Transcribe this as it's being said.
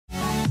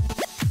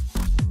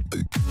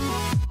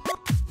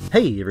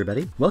Hey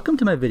everybody, welcome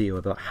to my video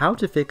about how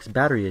to fix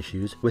battery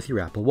issues with your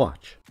Apple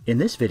Watch. In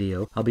this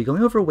video, I'll be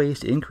going over ways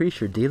to increase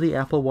your daily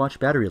Apple Watch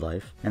battery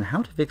life and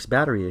how to fix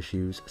battery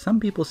issues some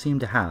people seem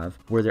to have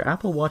where their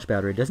Apple Watch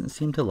battery doesn't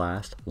seem to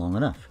last long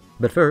enough.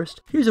 But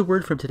first, here's a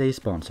word from today's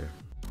sponsor.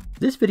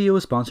 This video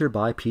is sponsored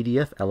by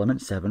PDF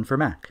Element 7 for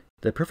Mac,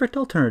 the perfect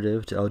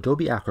alternative to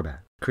Adobe Acrobat.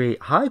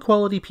 Create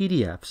high-quality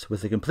PDFs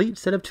with a complete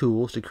set of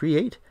tools to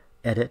create,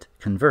 edit,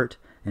 convert,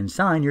 and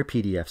sign your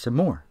PDFs and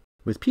more.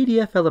 With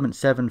PDF Element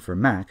 7 for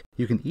Mac,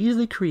 you can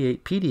easily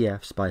create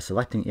PDFs by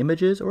selecting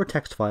images or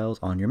text files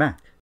on your Mac.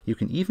 You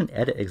can even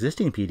edit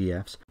existing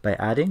PDFs by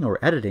adding or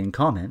editing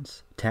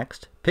comments,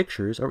 text,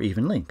 pictures, or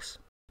even links.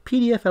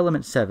 PDF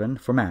Element 7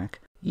 for Mac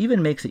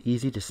even makes it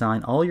easy to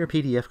sign all your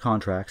PDF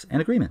contracts and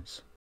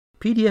agreements.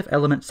 PDF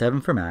Element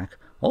 7 for Mac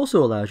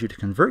also allows you to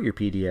convert your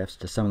PDFs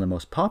to some of the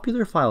most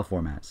popular file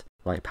formats,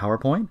 like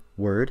PowerPoint,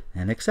 Word,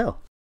 and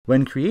Excel.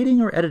 When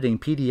creating or editing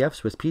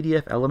PDFs with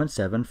PDF Element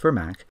 7 for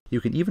Mac, you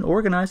can even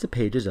organize the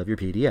pages of your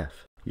PDF.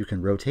 You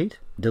can rotate,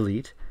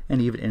 delete,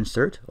 and even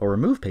insert or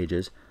remove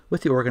pages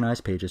with the Organize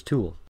Pages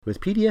tool.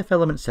 With PDF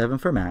Element 7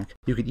 for Mac,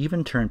 you can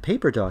even turn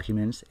paper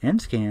documents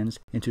and scans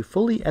into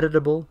fully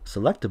editable,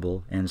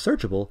 selectable, and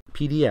searchable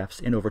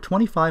PDFs in over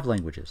 25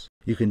 languages.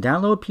 You can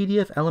download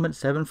PDF Element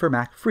 7 for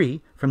Mac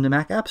free from the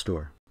Mac App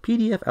Store.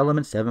 PDF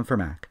Element 7 for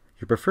Mac,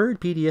 your preferred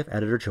PDF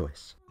editor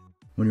choice.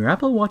 When your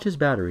Apple Watch's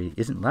battery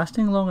isn't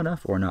lasting long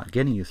enough or not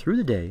getting you through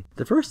the day,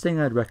 the first thing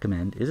I'd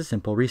recommend is a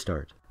simple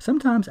restart.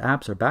 Sometimes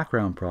apps or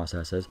background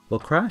processes will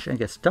crash and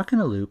get stuck in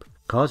a loop,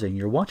 causing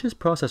your watch's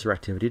processor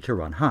activity to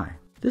run high.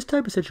 This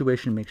type of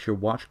situation makes your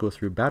watch go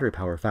through battery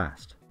power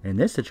fast. In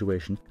this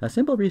situation, a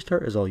simple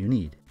restart is all you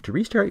need. To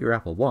restart your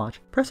Apple Watch,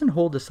 press and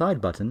hold the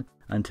side button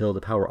until the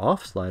power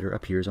off slider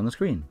appears on the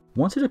screen.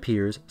 Once it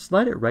appears,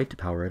 slide it right to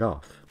power it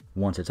off.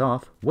 Once it's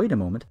off, wait a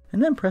moment,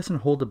 and then press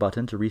and hold the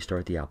button to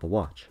restart the Apple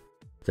Watch.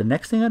 The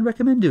next thing I'd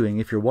recommend doing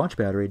if your watch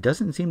battery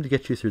doesn't seem to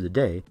get you through the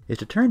day is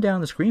to turn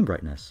down the screen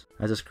brightness,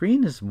 as a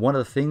screen is one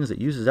of the things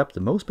that uses up the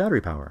most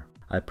battery power.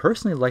 I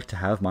personally like to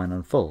have mine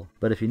on full,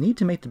 but if you need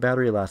to make the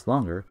battery last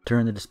longer,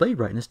 turn the display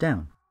brightness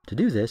down. To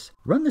do this,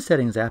 run the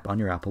Settings app on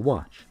your Apple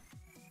Watch.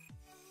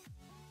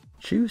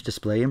 Choose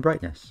Display and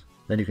Brightness.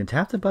 Then you can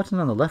tap the button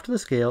on the left of the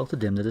scale to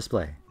dim the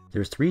display.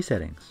 There's 3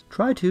 settings.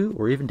 Try 2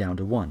 or even down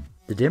to 1.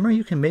 The dimmer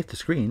you can make the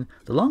screen,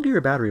 the longer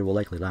your battery will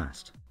likely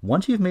last.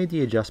 Once you've made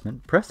the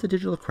adjustment, press the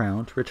digital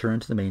crown to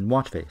return to the main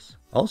watch face.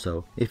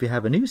 Also, if you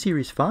have a new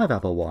Series 5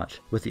 Apple Watch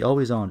with the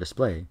always-on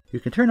display, you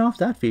can turn off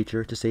that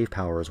feature to save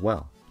power as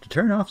well. To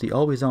turn off the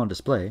always-on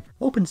display,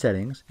 open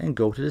Settings and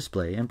go to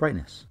Display and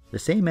Brightness, the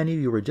same menu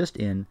you were just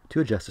in to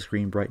adjust the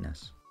screen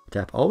brightness.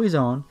 Tap Always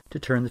On to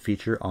turn the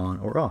feature on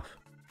or off.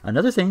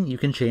 Another thing you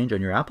can change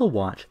on your Apple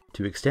Watch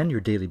to extend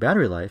your daily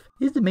battery life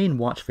is the main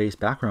watch face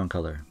background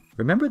color.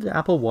 Remember the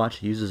Apple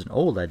Watch uses an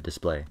OLED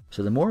display,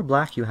 so the more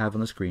black you have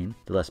on the screen,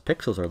 the less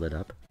pixels are lit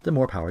up, the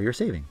more power you're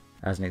saving.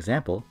 As an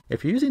example,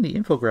 if you're using the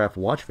infograph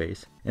watch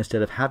face,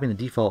 instead of having the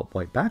default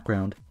white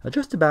background,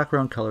 adjust the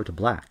background color to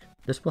black.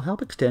 This will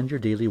help extend your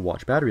daily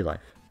watch battery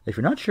life. If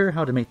you're not sure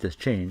how to make this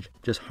change,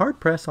 just hard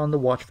press on the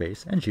watch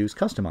face and choose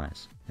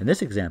Customize. In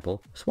this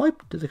example,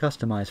 swipe to the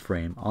Customize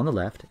frame on the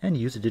left and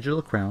use the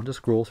digital crown to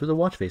scroll through the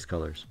watch face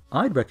colors.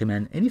 I'd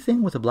recommend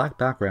anything with a black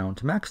background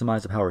to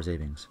maximize the power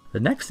savings. The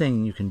next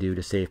thing you can do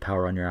to save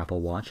power on your Apple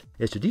Watch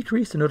is to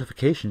decrease the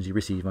notifications you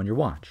receive on your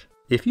watch.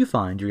 If you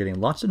find you're getting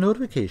lots of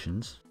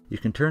notifications, you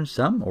can turn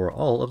some or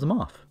all of them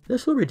off.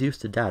 This will reduce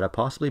the data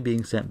possibly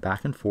being sent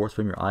back and forth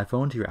from your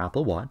iPhone to your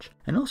Apple Watch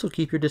and also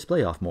keep your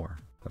display off more.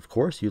 Of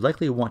course, you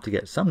likely want to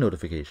get some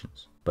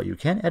notifications, but you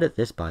can edit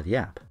this by the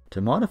app.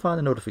 To modify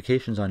the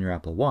notifications on your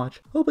Apple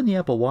Watch, open the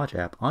Apple Watch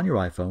app on your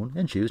iPhone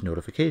and choose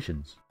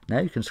Notifications. Now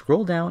you can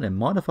scroll down and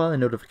modify the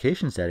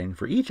notification setting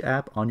for each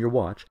app on your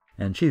watch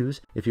and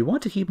choose if you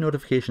want to keep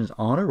notifications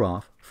on or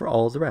off for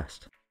all the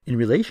rest. In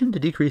relation to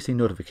decreasing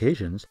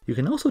notifications, you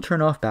can also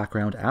turn off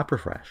background app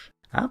refresh.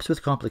 Apps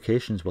with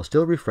complications will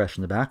still refresh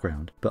in the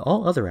background, but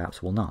all other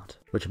apps will not,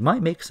 which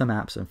might make some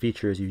apps and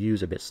features you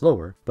use a bit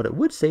slower, but it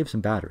would save some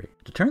battery.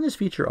 To turn this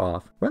feature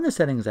off, run the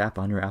Settings app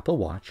on your Apple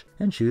Watch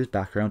and choose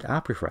Background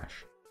App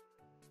Refresh.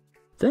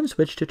 Then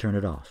switch to turn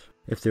it off.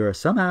 If there are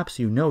some apps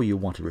you know you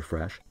want to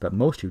refresh, but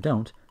most you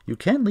don't, you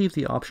can leave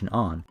the option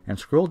on and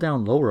scroll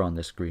down lower on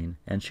this screen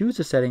and choose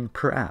the setting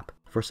per app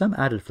for some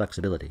added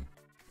flexibility.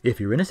 If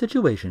you're in a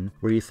situation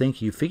where you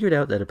think you've figured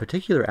out that a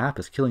particular app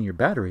is killing your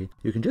battery,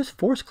 you can just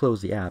force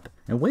close the app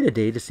and wait a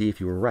day to see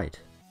if you were right.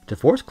 To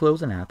force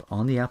close an app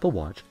on the Apple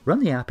Watch, run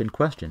the app in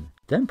question,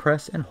 then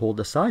press and hold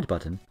the side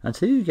button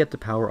until you get the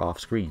power off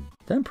screen.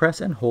 Then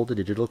press and hold the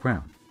digital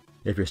crown.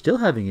 If you're still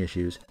having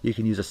issues, you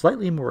can use a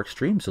slightly more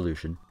extreme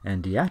solution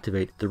and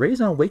deactivate the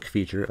Raise on Wake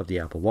feature of the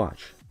Apple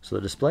Watch, so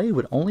the display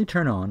would only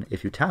turn on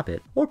if you tap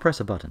it or press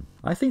a button.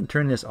 I think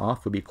turning this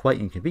off would be quite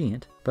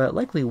inconvenient, but it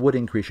likely would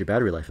increase your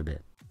battery life a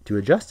bit. To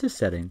adjust this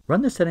setting,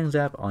 run the Settings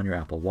app on your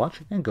Apple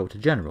Watch and go to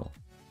General.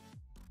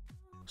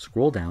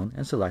 Scroll down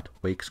and select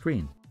Wake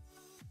Screen.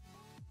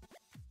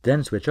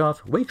 Then switch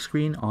off Wake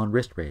Screen on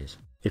Wrist Raise.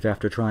 If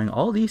after trying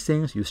all these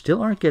things you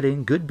still aren't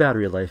getting good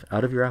battery life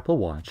out of your Apple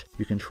Watch,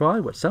 you can try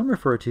what some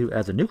refer to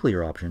as a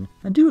nuclear option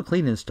and do a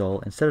clean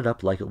install and set it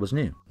up like it was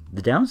new.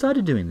 The downside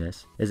of doing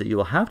this is that you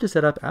will have to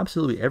set up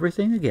absolutely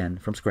everything again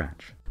from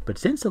scratch. But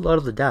since a lot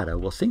of the data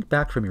will sync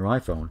back from your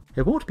iPhone,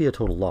 it won't be a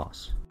total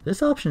loss.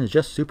 This option is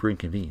just super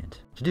inconvenient.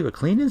 To do a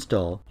clean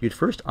install, you'd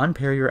first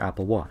unpair your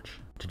Apple Watch.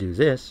 To do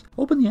this,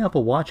 open the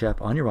Apple Watch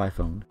app on your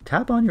iPhone,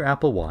 tap on your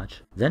Apple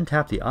Watch, then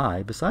tap the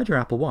eye beside your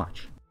Apple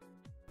Watch.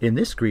 In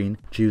this screen,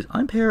 choose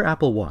Unpair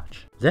Apple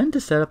Watch. Then to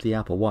set up the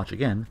Apple Watch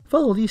again,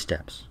 follow these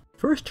steps.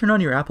 First, turn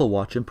on your Apple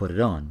Watch and put it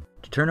on.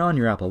 To turn on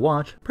your Apple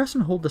Watch, press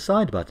and hold the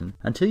side button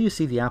until you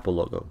see the Apple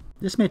logo.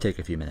 This may take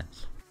a few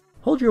minutes.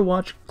 Hold your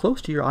watch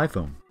close to your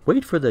iPhone.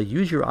 Wait for the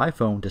Use your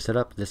iPhone to set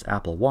up this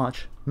Apple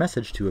Watch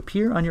message to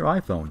appear on your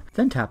iPhone,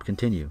 then tap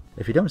Continue.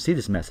 If you don't see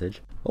this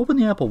message, open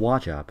the Apple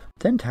Watch app,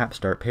 then tap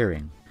Start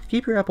Pairing.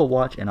 Keep your Apple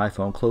Watch and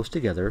iPhone close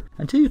together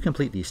until you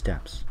complete these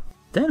steps.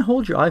 Then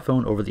hold your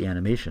iPhone over the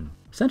animation.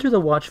 Center the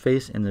watch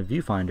face in the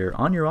viewfinder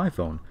on your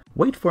iPhone.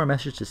 Wait for a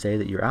message to say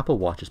that your Apple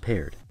Watch is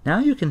paired. Now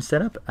you can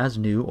set up as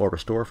new or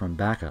restore from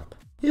backup.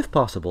 If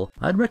possible,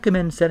 I'd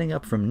recommend setting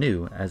up from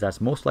new, as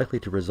that's most likely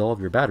to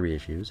resolve your battery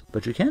issues,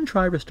 but you can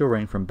try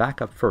restoring from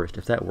backup first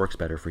if that works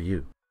better for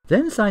you.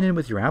 Then sign in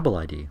with your Apple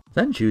ID.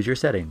 Then choose your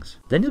settings.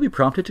 Then you'll be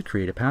prompted to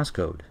create a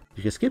passcode.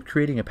 You can skip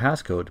creating a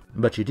passcode,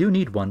 but you do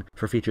need one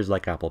for features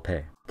like Apple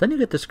Pay. Then you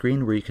get the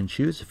screen where you can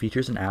choose the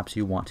features and apps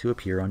you want to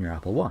appear on your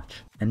Apple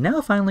Watch. And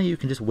now finally you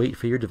can just wait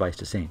for your device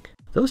to sync.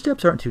 Those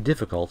steps aren't too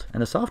difficult,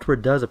 and the software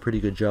does a pretty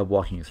good job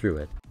walking you through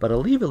it, but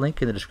I'll leave a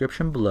link in the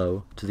description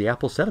below to the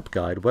Apple Setup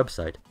Guide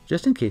website,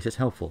 just in case it's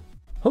helpful.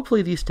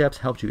 Hopefully these steps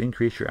helped you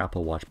increase your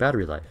Apple Watch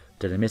battery life.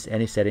 Did I miss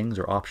any settings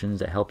or options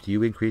that helped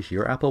you increase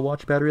your Apple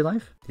Watch battery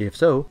life? If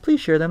so, please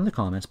share them in the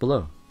comments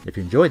below. If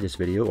you enjoyed this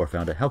video or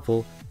found it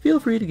helpful, feel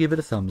free to give it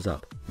a thumbs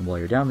up. And while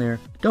you're down there,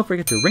 don't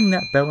forget to ring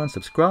that bell and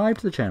subscribe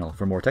to the channel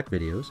for more tech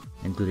videos,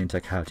 including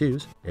tech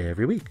how-tos,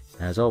 every week.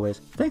 As always,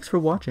 thanks for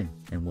watching,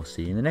 and we'll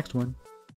see you in the next one.